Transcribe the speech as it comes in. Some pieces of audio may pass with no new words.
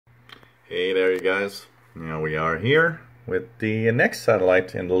Hey there, you guys. Now we are here with the next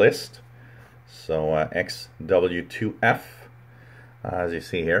satellite in the list. So XW-2F, as you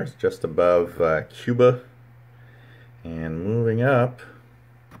see here, it's just above Cuba, and moving up,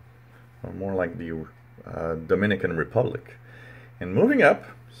 or more like the Dominican Republic. And moving up,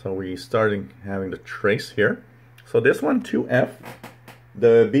 so we starting having the trace here. So this one, 2F,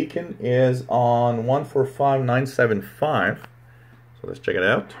 the beacon is on 145975. So let's check it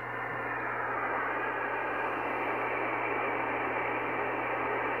out.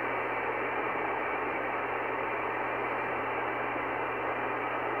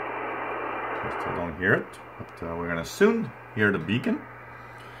 Still don't hear it, but we're going to soon hear the beacon.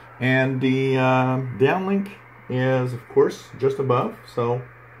 And the downlink is, of course, just above, so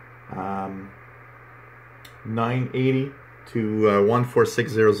 980 to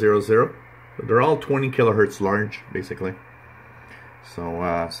 146,000. They're all 20 kilohertz large, basically. So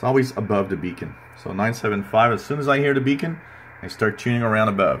it's always above the beacon. So 975, as soon as I hear the beacon, I start tuning around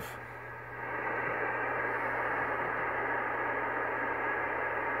above.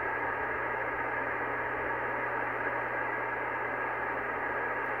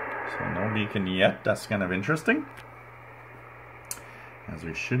 So no beacon yet. That's kind of interesting, as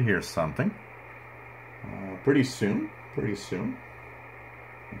we should hear something pretty soon.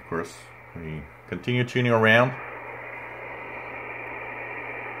 Of course, we continue tuning around.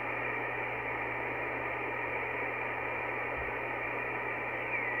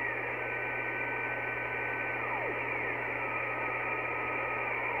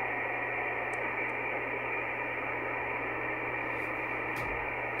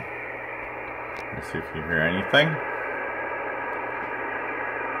 Let's see if you hear anything.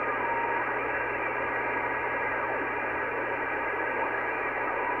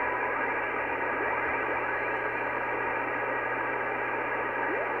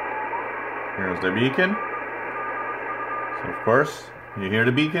 Here's the beacon. So of course, you hear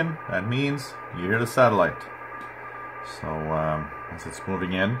the beacon, that means you hear the satellite. So as it's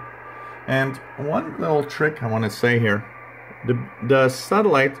moving in. And one little trick I want to say here. The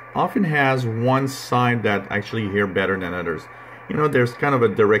satellite often has one side that actually you hear better than others. You know, there's kind of a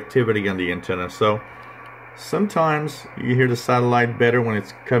directivity on the antenna. So sometimes you hear the satellite better when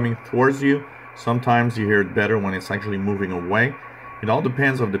it's coming towards you. Sometimes you hear it better when it's actually moving away. It all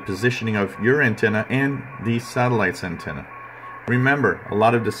depends on the positioning of your antenna and the satellite's antenna. Remember, a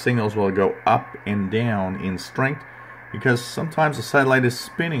lot of the signals will go up and down in strength because sometimes the satellite is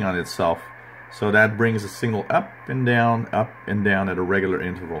spinning on itself. So that brings the signal up and down at a regular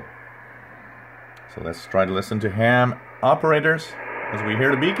interval. So let's try to listen to ham operators as we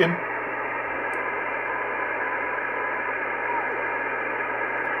hear the beacon.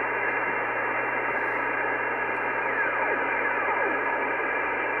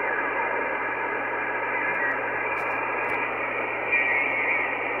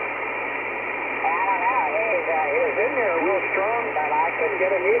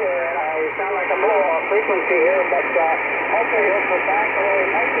 Get a meter, and you sound like a low frequency here, but hopefully he'll put back the way he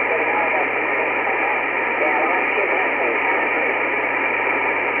makes it now. Yeah, well, that's good.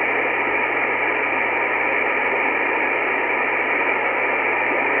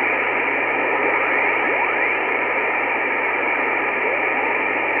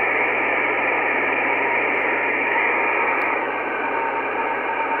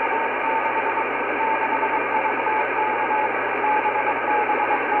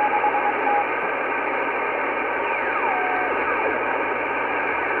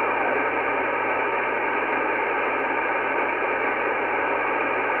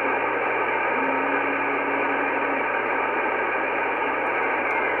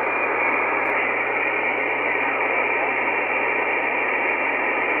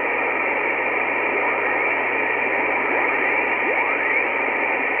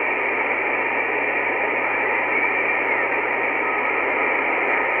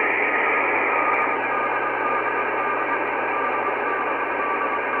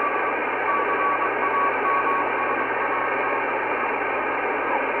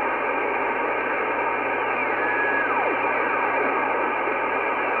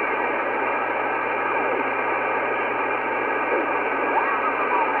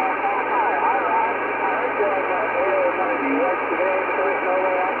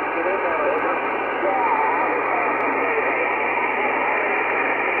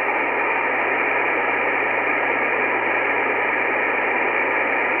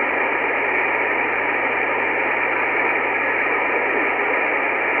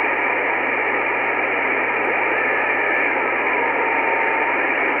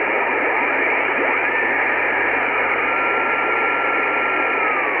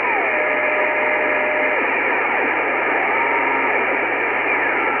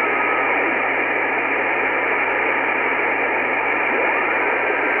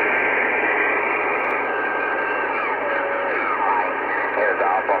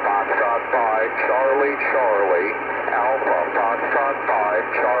 Alpha Foxtrot 5, Charlie, Charlie. Alpha Foxtrot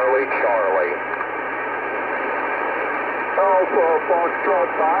 5, Charlie, Charlie. Alpha Foxtrot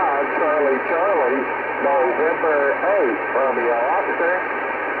 5, Charlie, Charlie. November 8, Romeo Oscar.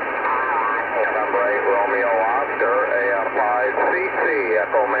 November 8, Romeo Oscar, AF5CC,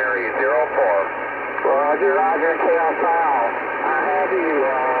 Echo Mary 04. Roger, Roger, KFL. I have you,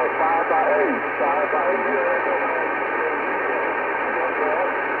 5x8, 5x8.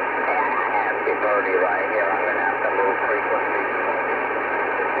 I have you birdie right here. I'm going to have to move frequency.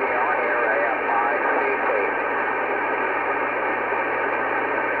 See on here, AF5CC.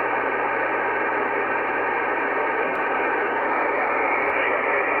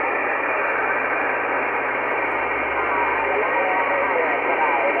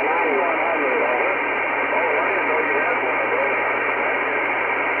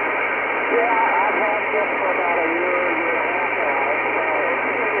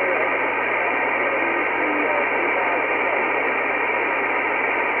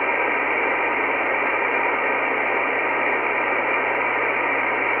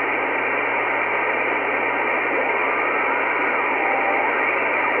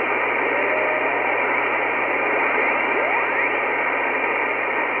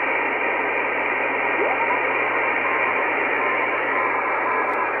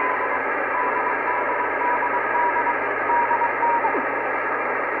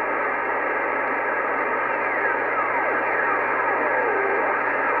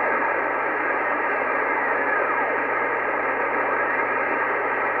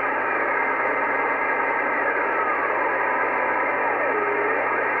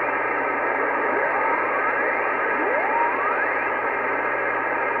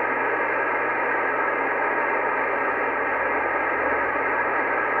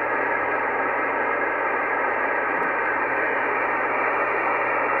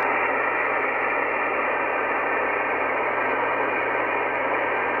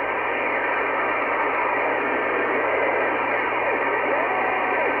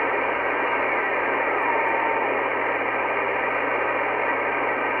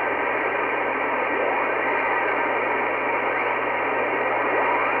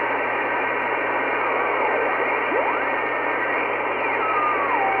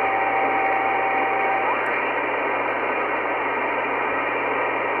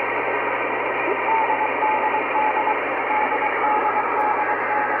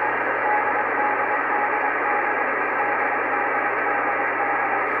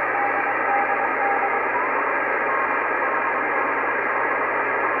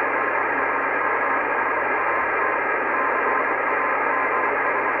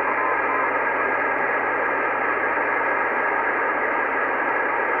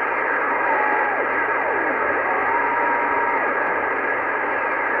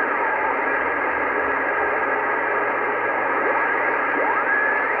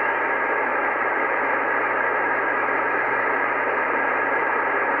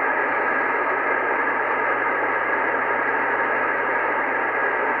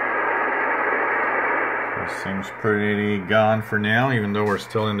 Seems pretty gone for now, even though we're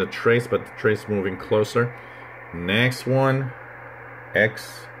still in the trace, but the trace moving closer. Next one,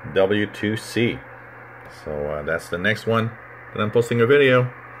 XW-2C. So that's the next one that I'm posting a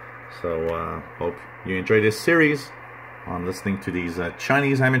video. So hope you enjoy this series on listening to these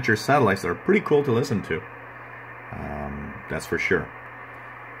Chinese amateur satellites that are pretty cool to listen to. That's for sure.